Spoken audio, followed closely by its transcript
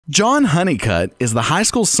John Honeycutt is the high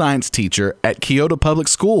school science teacher at Keota Public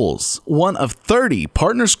Schools, one of 30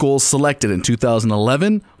 partner schools selected in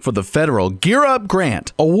 2011 for the federal Gear Up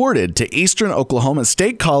grant awarded to Eastern Oklahoma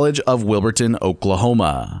State College of Wilburton,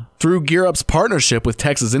 Oklahoma. Through Gear Up's partnership with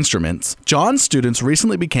Texas Instruments, John's students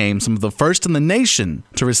recently became some of the first in the nation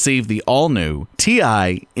to receive the all-new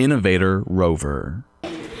TI-Innovator Rover.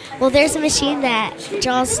 Well, there's a machine that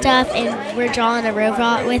draws stuff, and we're drawing a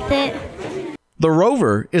robot with it. The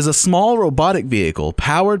Rover is a small robotic vehicle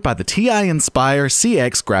powered by the TI Inspire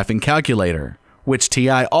CX graphing calculator, which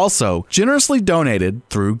TI also generously donated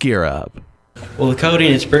through Gear Up. Well, the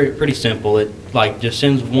coding is pretty simple. It just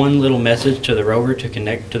sends one little message to the rover to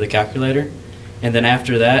connect to the calculator, and then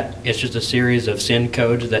after that, it's just a series of send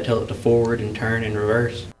codes that tell it to forward and turn and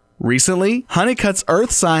reverse. Recently, Honeycutt's Earth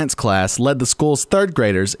Science class led the school's third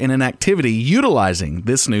graders in an activity utilizing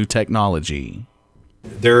this new technology.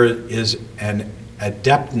 There is an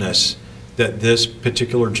adeptness that this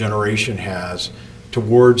particular generation has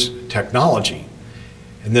towards technology.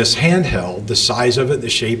 And this handheld, the size of it, the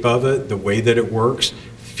shape of it, the way that it works,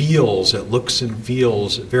 it looks and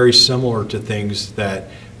feels very similar to things that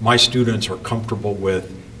my students are comfortable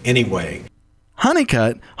with anyway.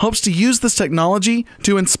 Honeycutt hopes to use this technology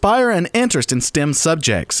to inspire an interest in STEM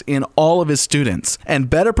subjects in all of his students and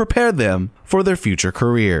better prepare them for their future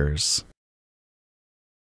careers.